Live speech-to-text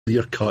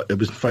clear cut. It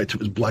was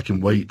black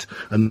and white,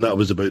 and that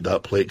was about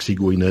that plexi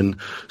going in.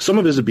 Some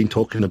of us have been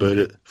talking about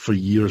it for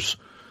years,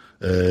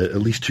 at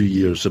least 2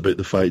 years, about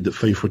the fact that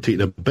Fife were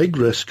taking a big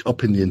risk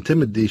up in the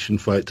intimidation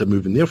factor,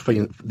 moving their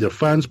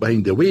fans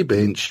behind the away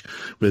bench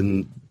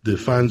when the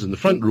fans in the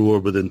front row are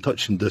within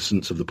touching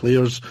distance of the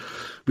players.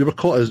 We were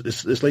caught,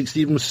 it's like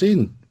Stephen was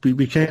saying,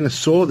 we kind of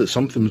saw that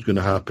something was going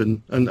to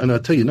happen, and I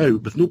tell you now,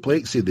 with no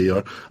plexi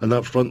there, and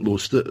that front row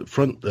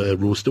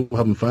still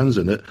having fans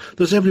in it,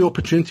 there's every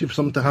opportunity for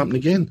something to happen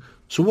again.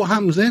 So what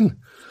happens then?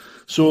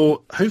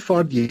 So how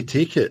far do you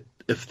take it?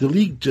 If the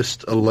league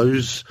just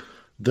allows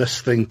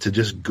this thing to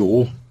just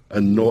go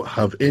and not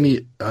have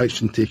any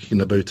action taken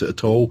about it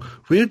at all,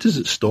 where does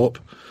it stop?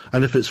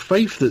 And if it's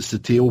Fife that's the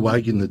tail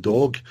wagging the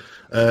dog,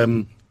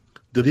 do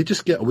they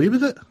just get away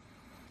with it?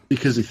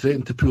 Because they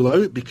threatened to pull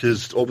out,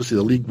 because obviously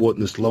the league want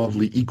this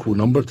lovely equal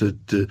number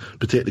to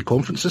protect the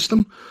conference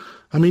system.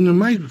 I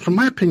mean, from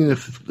my opinion, if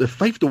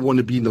Fife don't want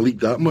to be in the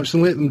league that much,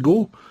 then let them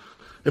go.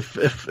 If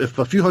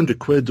a few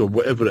 £100 or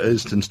whatever it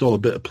is to install a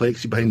bit of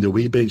plexi behind the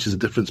away bench is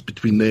the difference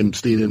between them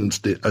staying in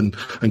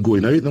and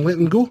going out, then let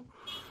them go.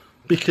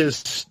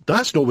 Because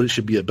that's not what it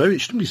should be about.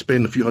 It shouldn't be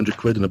spending a few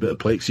 £100 on a bit of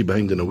plexi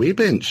behind an away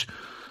bench.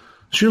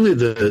 Surely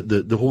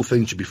the whole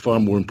thing should be far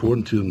more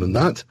important to them than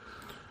that.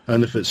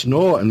 And if it's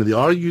not, and they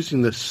are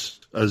using this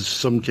as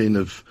some kind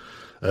of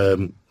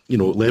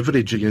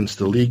leverage against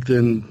the league,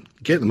 then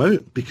get them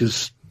out,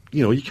 because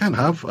you can't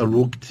have a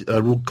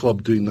rogue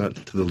club doing that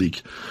to the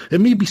league. It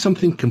may be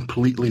something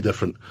completely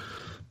different,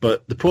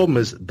 but the problem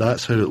is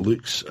that's how it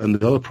looks. And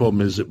the other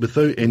problem is that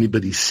without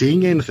anybody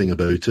saying anything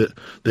about it,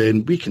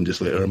 then we can just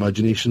let our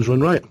imaginations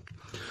run riot.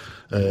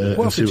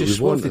 What if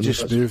they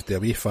just moved the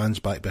away fans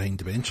back behind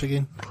the bench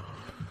again?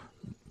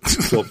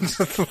 Well,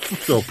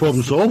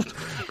 problem solved.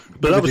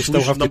 But that was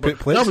solution number.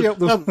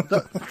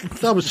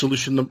 That was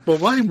solution number.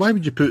 But why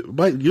would you put?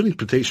 You need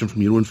protection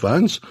from your own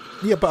fans.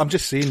 Yeah, but I'm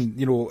just saying.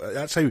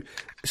 That's how.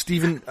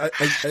 Stephen,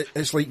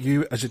 it's like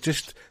you. Is it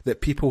just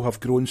that people have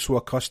grown so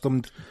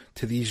accustomed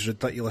to these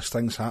ridiculous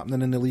things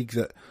happening in the league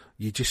that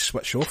you just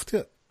switch off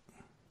to it?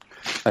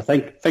 I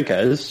think it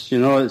is.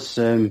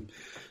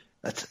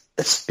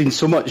 It's been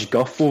so much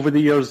guff over the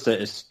years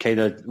that it's kind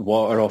of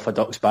water off a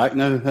duck's back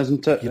now,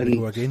 isn't it? Here we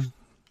go again.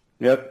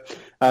 Yep.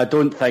 I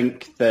don't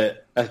think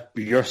that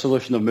your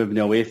solution of moving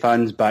the away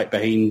fans back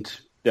behind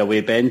the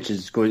away bench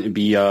is going to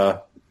be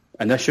an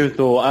issue,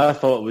 though. I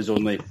thought it was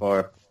only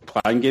for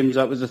clan games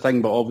that was the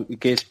thing, but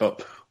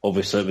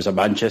obviously it was a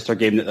Manchester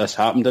game that this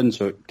happened in,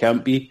 so it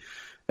can't be.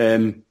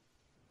 I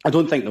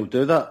don't think they'll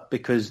do that,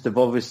 because they've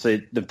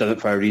done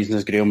it for a reason,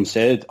 as Graham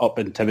said. Up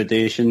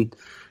intimidation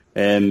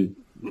didn't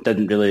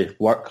really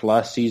work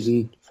last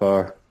season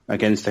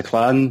against the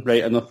clan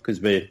right enough,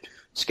 because we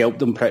scalped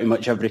them pretty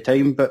much every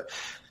time, but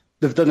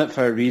they've done it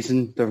for a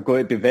reason. They're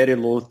going to be very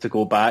loath to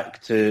go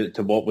back to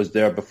what was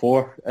there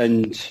before.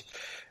 And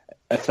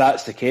if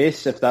that's the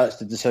case, if that's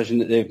the decision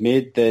that they've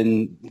made,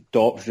 then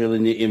DOPs really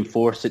need to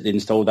enforce it. They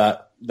install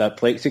that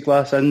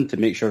plexiglass in to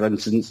make sure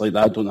incidents like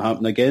that don't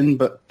happen again.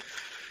 But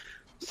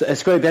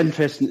it's going to be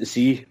interesting to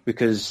see,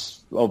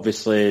 because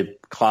obviously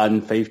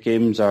clan Fife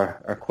games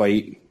are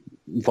quite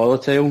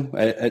volatile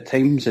at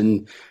times.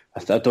 And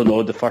I don't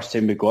know, the first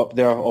time we go up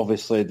there,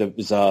 obviously there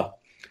was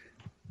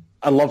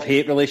a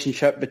love-hate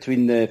relationship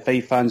between the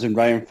Fife fans and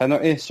Ryan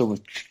Finnerty. So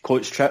with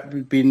Coach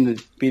Tripp being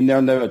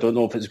there now, I don't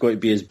know if it's going to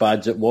be as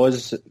bad as it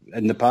was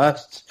in the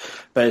past.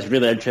 But it's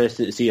really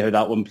interesting to see how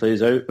that one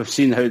plays out. We've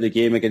seen how the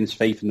game against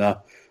Fife in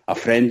a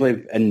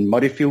friendly in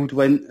Murrayfield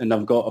went, and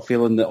I've got a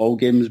feeling that all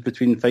games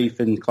between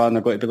Fife and Clan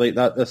are going to be like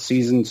that this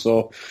season.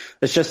 So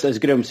it's just, as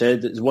Graham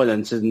said, it's one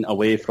incident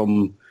away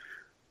from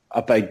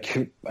a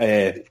big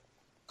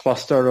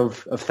cluster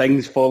of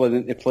things falling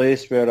into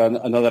place where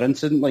another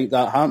incident like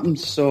that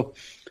happens. So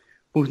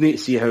we'll need to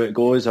see how it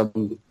goes.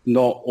 I'm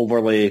not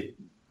overly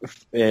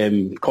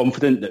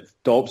confident that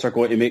DOPs are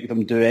going to make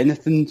them do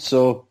anything.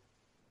 So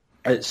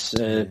it's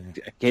a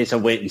case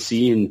of wait and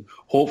see, and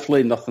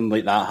hopefully nothing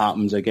like that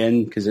happens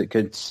again, because it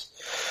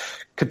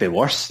could be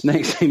worse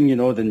next time,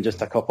 than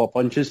just a couple of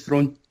punches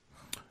thrown.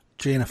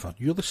 Jennifer,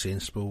 you're the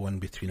sensible one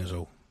between us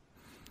all.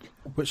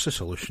 What's the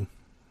solution?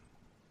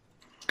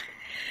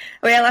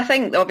 Well, I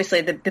think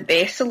obviously the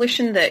best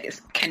solution that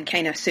can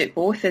kind of suit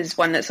both is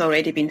one that's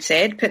already been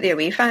said. Put the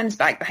away fans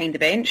back behind the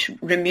bench.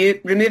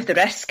 Remove the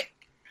risk.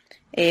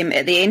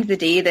 At the end of the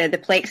day, the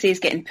plexi is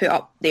getting put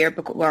up there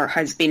or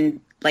has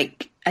been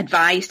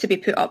advised to be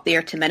put up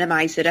there to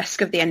minimise the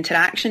risk of the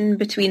interaction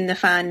between the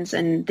fans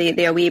and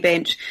the away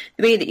bench.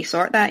 The way that you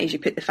sort that is you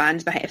put the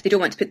fans behind. If they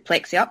don't want to put the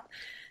plexi up,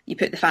 you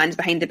put the fans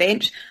behind the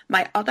bench.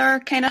 My other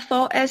kind of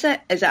thought is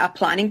it a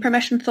planning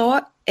permission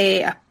thought?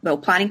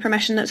 Planning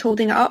permission that's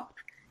holding it up.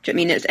 Do you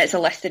know what I mean it's a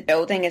listed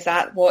building? Is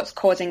that what's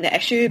causing the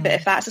issue? But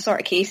if that's the sort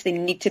of case, there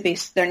needs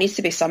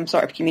to be some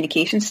sort of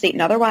communication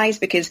stating otherwise,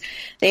 because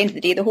at the end of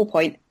the day, the whole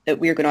point that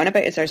we're going on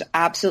about is there's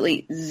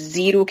absolutely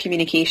zero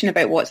communication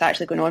about what's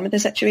actually going on with the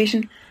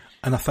situation.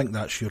 And I think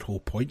that's your whole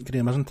point,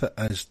 Graham, isn't it?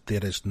 Is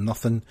there is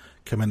nothing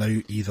coming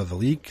out, either the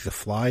league, the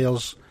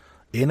flyers,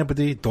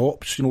 anybody,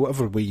 DOPS,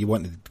 whatever way you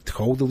want to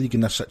call the league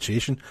in this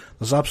situation.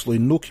 There's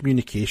absolutely no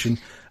communication,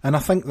 and I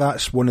think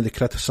that's one of the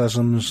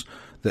criticisms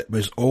that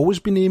was always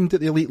been aimed at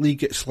the Elite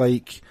League. It's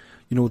like,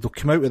 they'll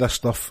come out with this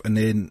stuff and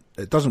then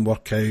it doesn't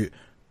work out,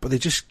 but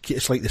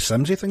it's like the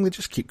Simsy thing, they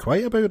just keep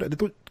quiet about it. They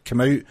don't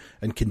come out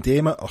and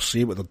condemn it or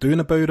say what they're doing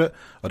about it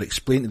or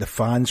explain to the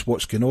fans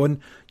what's going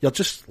on. You're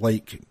just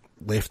like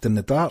left in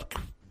the dark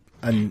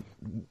and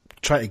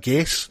try to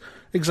guess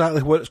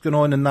exactly what's going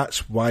on, and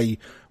that's why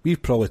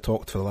we've probably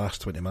talked for the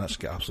last 20 minutes to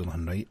get absolutely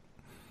nothing right.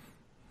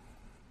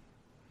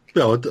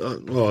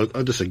 Well,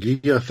 I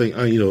disagree. I think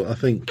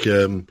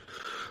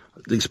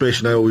the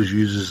expression I always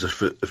use is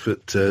if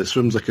it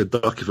swims like a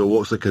duck, if it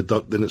walks like a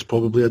duck, then it's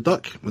probably a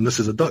duck. And this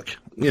is a duck.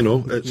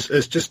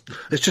 It's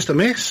just a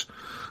mess.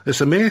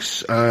 It's a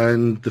mess,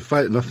 and the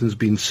fact that nothing's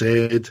been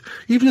said,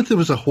 even if there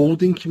was a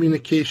holding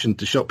communication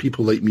to shut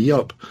people like me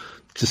up,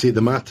 to say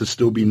the matter's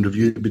still being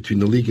reviewed between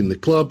the league and the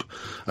club,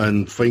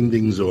 and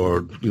findings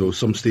or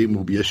some statement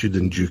will be issued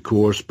in due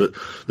course, but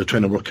they're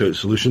trying to work out a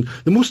solution.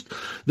 The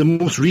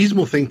most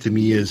reasonable thing to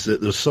me is that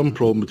there's some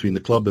problem between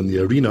the club and the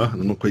arena, and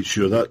I'm not quite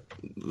sure that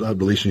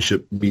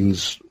relationship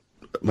means.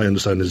 My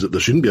understanding is that there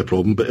shouldn't be a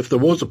problem, but if there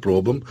was a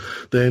problem,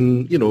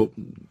 then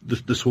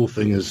this whole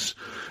thing is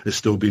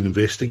still being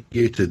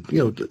investigated.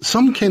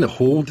 Some kind of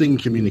holding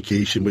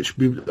communication, which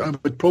I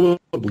would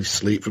probably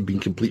slate for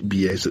being complete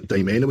BS at the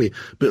time anyway,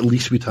 but at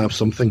least we'd have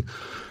something.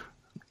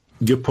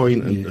 Your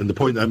point and the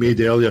point that I made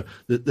earlier,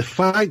 the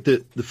fact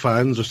that the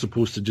fans are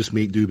supposed to just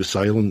make do with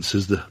silence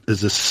is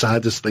the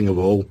saddest thing of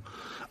all.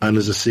 And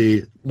as I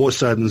say, what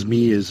saddens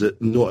me is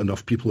that not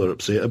enough people are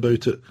upset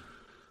about it.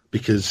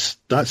 Because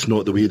that's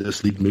not the way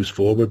this league moves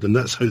forward, and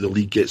that's how the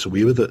league gets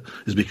away with it,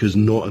 is because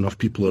not enough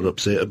people are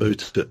upset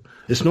about it.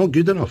 It's not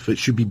good enough. It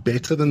should be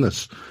better than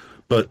this.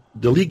 But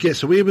the league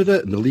gets away with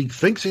it, and the league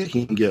thinks it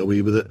can get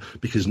away with it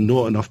because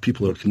not enough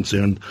people are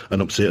concerned and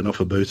upset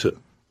enough about it.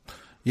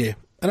 Yeah,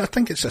 and I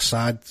think it's a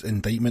sad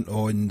indictment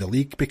on the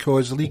league,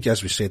 because the league,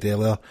 as we said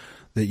earlier,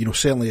 that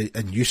certainly,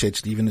 and you said,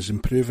 Stephen, is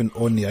improving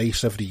on the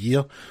ice every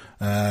year.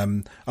 I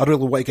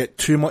really want to get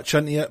too much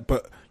into it,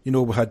 but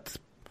we had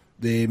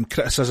the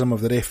criticism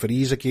of the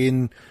referees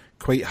again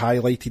quite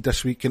highlighted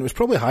this week, and it was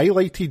probably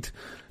highlighted,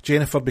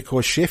 Jennifer,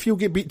 because Sheffield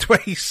get beat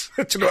twice.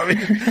 Do you know what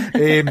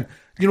I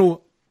mean?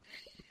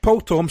 Paul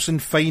Thompson,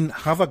 fine,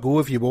 have a go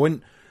if you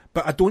want,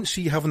 but I don't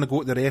see you having to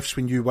go to the refs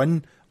when you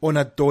win on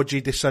a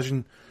dodgy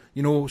decision.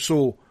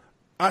 So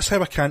that's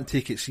how I can't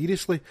take it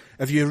seriously.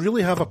 If you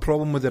really have a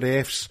problem with the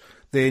refs,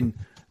 then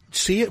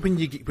say it when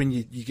you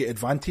get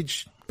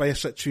advantage by a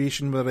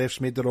situation where the refs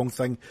made the wrong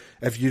thing.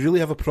 If you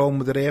really have a problem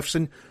with the refs,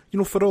 and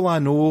for all I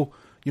know,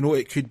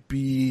 it could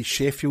be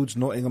Sheffield's,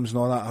 Nottingham's and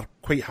all that are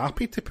quite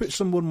happy to put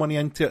some more money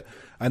into it,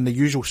 and the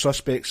usual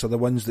suspects are the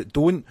ones that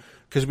don't,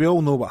 because we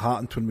all know what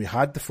happened when we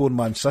had the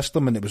 4-man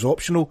system and it was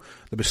optional.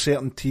 There were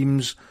certain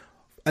teams,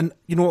 and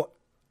Graham,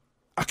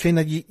 I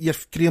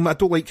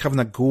don't like having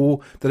a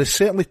go. There are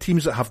certainly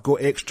teams that have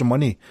got extra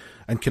money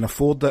and can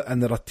afford it,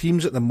 and there are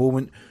teams at the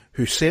moment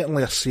who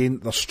certainly are saying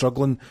they're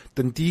struggling.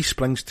 Dundee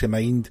springs to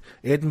mind.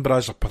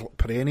 Edinburgh's a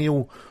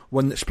perennial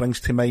one that springs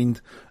to mind,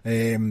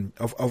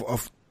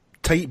 of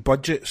tight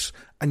budgets.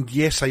 And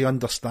yes, I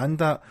understand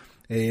that.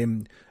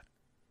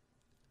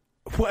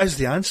 What is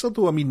the answer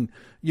though? I mean,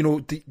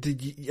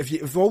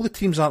 if all the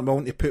teams aren't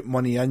willing to put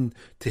money in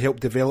to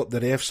help develop the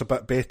refs a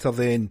bit better,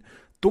 then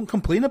don't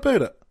complain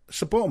about it. It's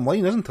the bottom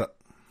line, isn't it?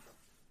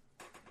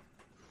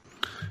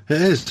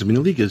 It is. The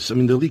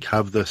league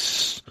have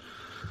this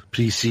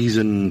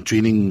pre-season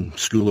training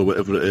school or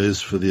whatever it is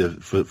for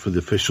the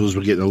officials.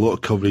 We're getting a lot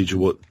of coverage of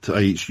what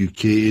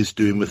IHUK is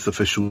doing with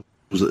officials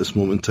at this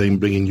moment in time,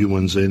 bringing new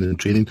ones in and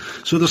training.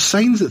 So there's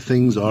signs that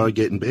things are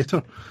getting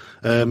better.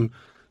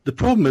 The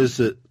problem is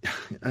that,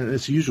 and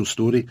it's the usual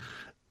story,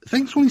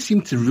 things only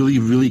seem to really,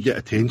 really get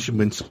attention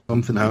when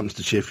something happens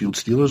to Sheffield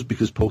Steelers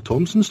because Paul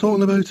Thompson's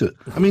talking about it.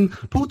 I mean,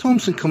 Paul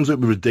Thompson comes out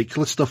with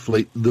ridiculous stuff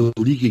like the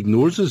league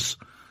ignores us.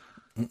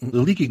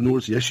 The league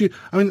ignores the issue.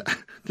 I mean,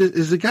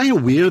 is the guy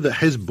aware that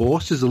his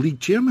boss is the league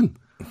chairman?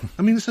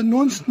 I mean, it's a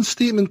nonsense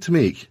statement to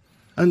make.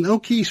 And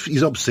okay,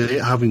 he's upset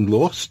having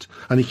lost,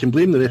 and he can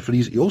blame the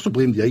referees. He also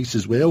blamed the ice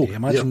as well. Yeah,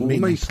 imagine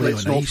making him play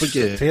on ice.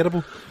 Forget.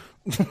 Terrible.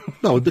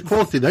 No, the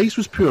quality of the ice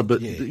was poor,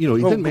 but he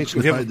didn't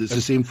mention the fact that it's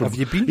the same for.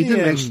 He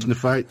didn't mention the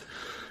fact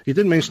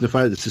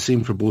that it's the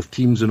same for both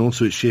teams, and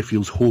also it's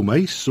Sheffield's home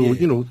ice. So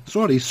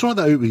sorry, sort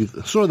that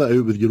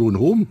out with your own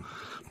home.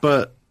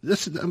 But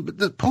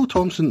Paul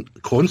Thompson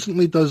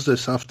constantly does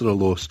this after a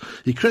loss.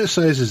 He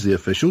criticises the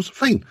officials.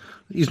 Fine,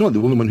 he's not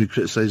the only one who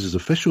criticises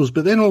officials.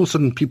 But then all of a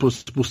sudden, people are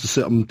supposed to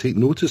sit up and take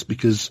notice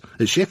because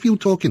it's Sheffield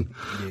talking.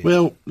 Yeah.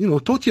 Well,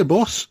 talk to your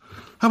boss.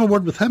 Have a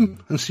word with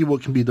him and see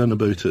what can be done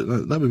about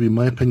it. That would be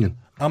my opinion.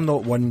 I'm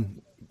not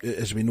one,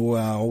 as we know,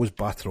 I always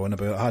batter on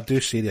about it. I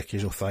do say the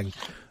occasional thing.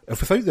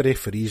 If without the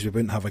referees, we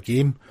wouldn't have a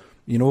game.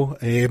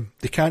 They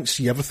can't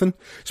see everything,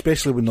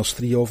 especially when there's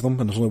 3 of them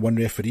and there's only 1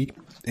 referee.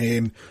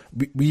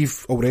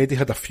 We've already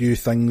had a few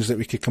things that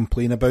we could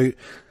complain about.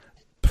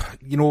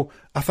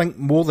 I think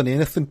more than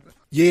anything,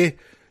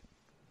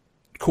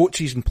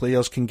 coaches and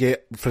players can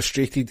get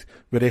frustrated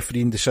with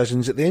refereeing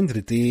decisions. At the end of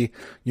the day,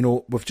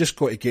 we've just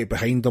got to get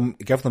behind them,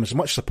 give them as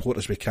much support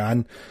as we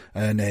can,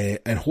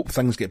 and hope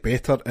things get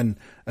better. And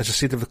as I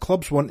said, if the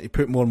clubs want to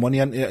put more money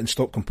into it and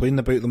stop complaining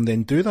about them,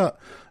 then do that.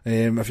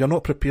 If you're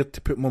not prepared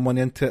to put more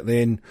money into it,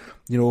 then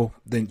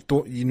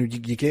don't, you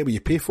get what you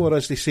pay for,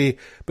 as they say.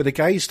 But the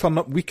guys turn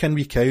up week in,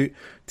 week out,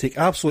 take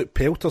absolute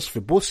pelters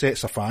for both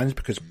sets of fans,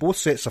 because both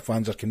sets of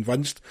fans are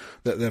convinced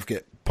that they've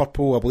got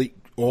purple, oblique,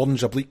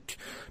 orange, oblique,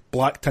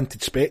 black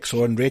tinted specs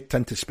on, red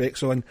tinted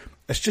specs on.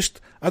 It's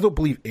just, I don't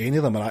believe any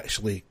of them are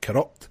actually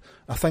corrupt.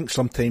 I think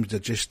sometimes they're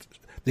just,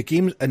 the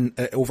games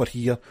over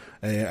here,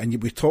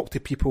 and we talk to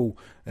people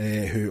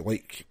who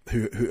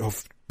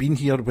have been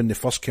here when they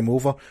first came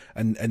over,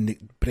 and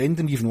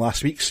Brendan even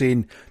last week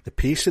saying the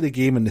pace of the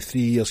game in the 3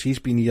 years he's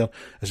been here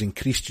has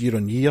increased year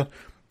on year.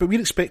 But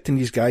we're expecting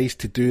these guys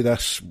to do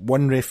this,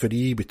 one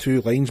referee with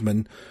two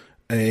linesmen,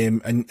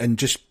 and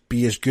just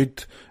be as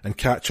good and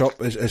catch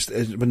up as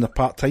when they're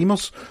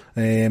part-timers.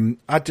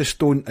 I just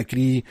don't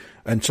agree.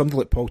 And somebody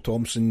like Paul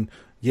Thompson,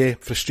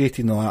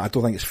 frustrating and all that. I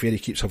don't think it's fair he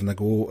keeps having a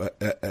go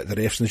at the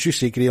refs. And as you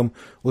say, Graham,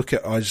 look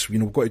at us,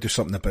 we've got to do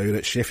something about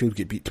it. Sheffield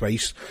get beat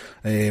twice.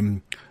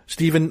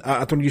 Stephen,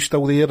 I don't know, you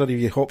still there, or have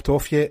you hopped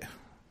off yet?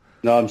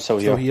 No, I'm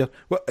still here.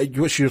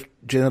 What's your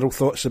general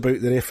thoughts about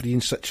the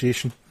refereeing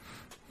situation?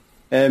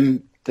 They're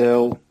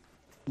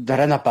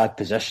in a bad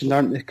position,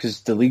 aren't they?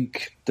 Because the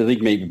league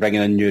might be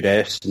bringing in new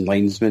refs and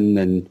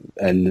linesmen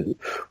and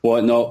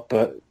whatnot,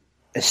 but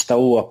it's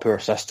still a poor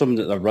system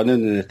that they're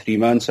running in the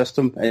 3-man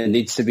system. It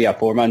needs to be a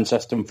 4-man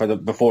system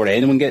before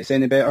anyone gets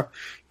any better.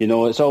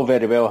 It's all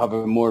very well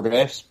having more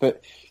refs,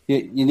 but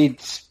you need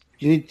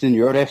the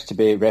newer refs to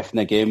be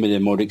reffing a game with the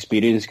more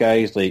experienced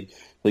guys like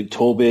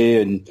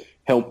Toby and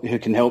who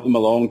can help them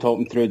along, talk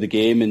them through the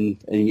game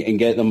and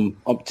get them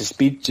up to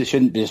speed. They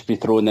shouldn't just be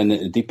thrown in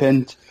at the deep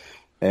end.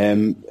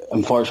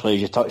 Unfortunately,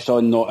 as you touched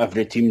on, not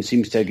every team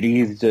seems to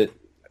agree that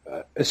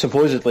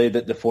supposedly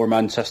that the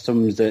 4-man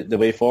system is the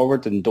way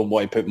forward and don't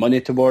want to put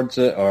money towards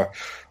it or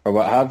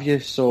what have you.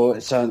 So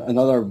it's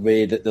another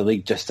way that the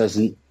league just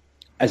isn't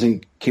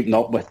keeping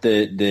up with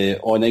the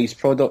on-ice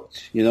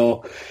product.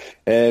 I'm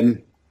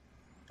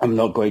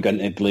not going to go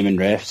into blaming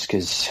refs,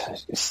 because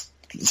it's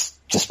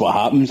just what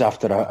happens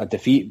after a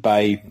defeat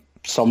by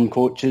some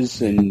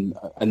coaches and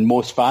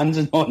most fans,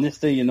 in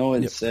honesty.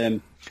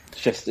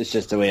 It's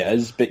just the way it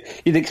is. But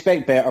you'd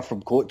expect better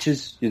from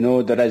coaches.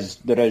 There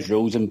is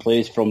rules in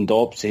place from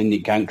DOP saying that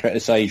you can't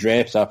criticise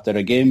refs after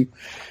a game,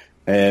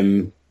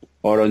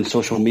 or on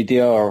social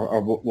media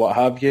or what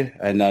have you.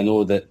 And I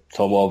know that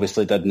Tom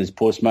obviously did in his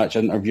post-match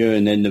interview,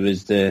 and then there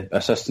was the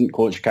assistant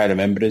coach, I can't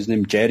remember his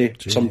name, Jerry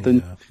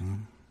something.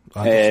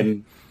 Yeah.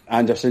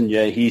 Anderson,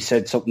 he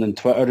said something on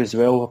Twitter as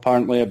well,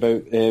 apparently,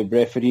 about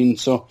refereeing.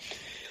 So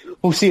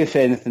we'll see if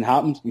anything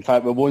happens. In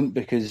fact, we won't,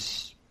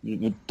 because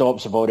the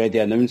DOPs have already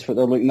announced what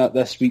they're looking at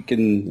this week,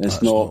 and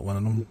it's not one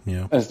of them.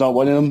 Yeah, it's not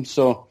one of them.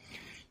 So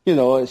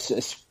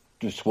it's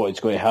just what's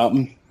going to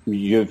happen.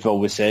 You've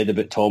always said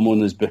about Tom on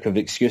his book of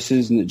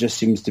excuses, and it just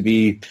seems to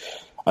be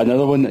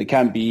another one. It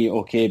can't be,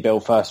 okay,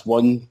 Belfast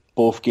won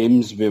both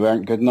games, we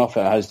weren't good enough.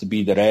 It has to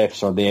be the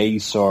refs or the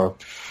ice or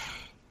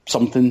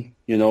something,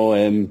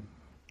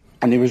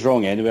 and he was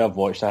wrong anyway. I've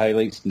watched the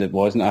highlights and it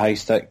wasn't a high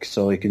stick,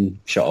 so he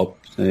can shut up.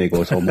 There you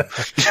go, Tom.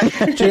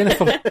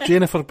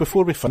 Jennifer,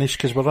 before we finish,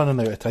 because we're running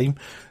out of time,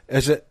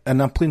 is it,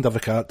 and I'm playing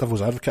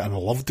devil's advocate, and I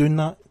love doing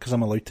that because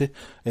I'm allowed to,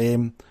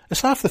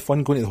 it's half the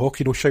fun going to the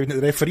hockey, shouting at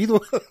the referee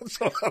though.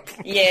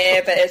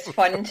 Yeah, but it's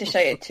fun to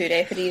shout at two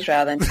referees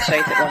rather than to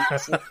shout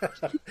at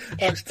one.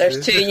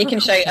 There's two you can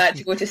shout at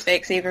to go to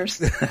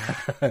Specsavers.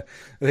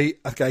 Right,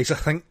 guys, I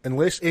think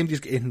unless anybody's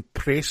getting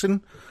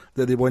pressing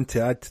that they want to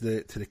add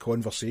to the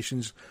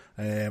conversations,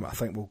 I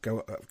think we'll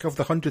give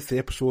the 100th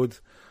episode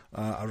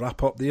a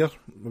wrap up there. Are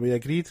we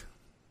agreed?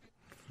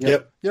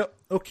 Yep.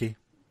 Okay.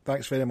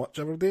 Thanks very much,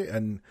 everybody,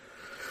 and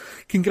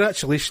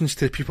congratulations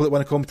to the people that won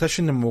the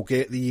competition, and we'll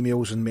get the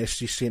emails and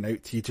messages sent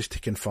out to you just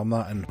to confirm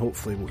that, and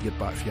hopefully we'll hear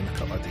back from you in a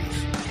couple of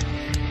days.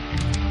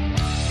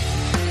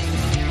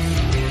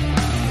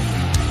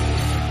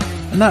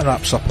 And that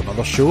wraps up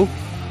another show.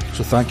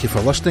 So thank you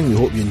for listening. We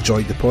hope you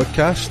enjoyed the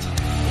podcast.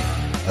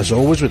 As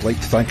always, we'd like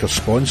to thank our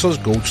sponsors,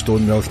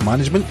 Goldstone Wealth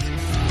Management.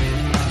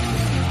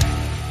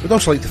 We'd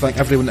also like to thank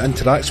everyone that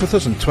interacts with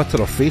us on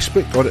Twitter or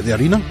Facebook or at the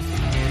arena.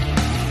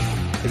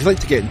 If you'd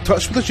like to get in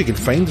touch with us, you can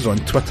find us on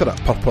Twitter at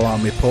Purple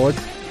Army Pod,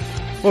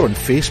 or on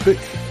Facebook,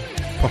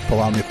 Purple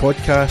Army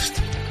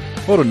Podcast,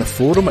 or on the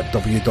forum at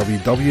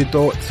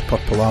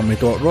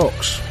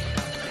www.purplearmy.rocks.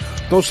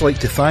 We'd also like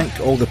to thank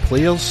all the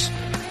players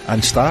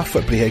and staff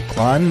at Braehead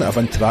Clan that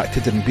have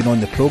interacted and been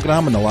on the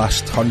programme in the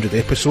last 100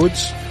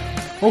 episodes.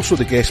 Also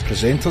the guest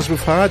presenters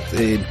we've had,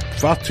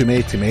 far too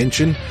many to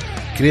mention: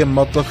 Graham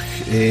Murdoch,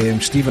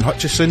 Stephen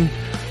Hutchison,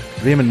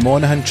 Raymond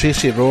Monaghan,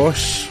 Tracy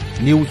Ross,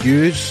 Neil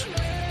Hughes,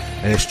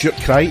 Stuart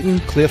Crichton,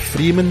 Claire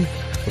Freeman.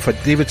 We've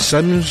had David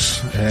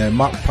Sims,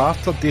 Mark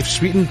Parter, Dave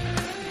Sweeten.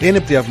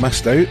 Anybody I've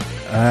missed out.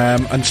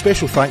 And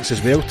special thanks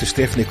as well to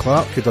Stephanie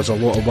Clark, who does a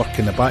lot of work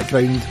in the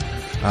background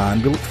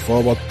and we look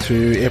forward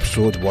to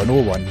episode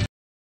 101.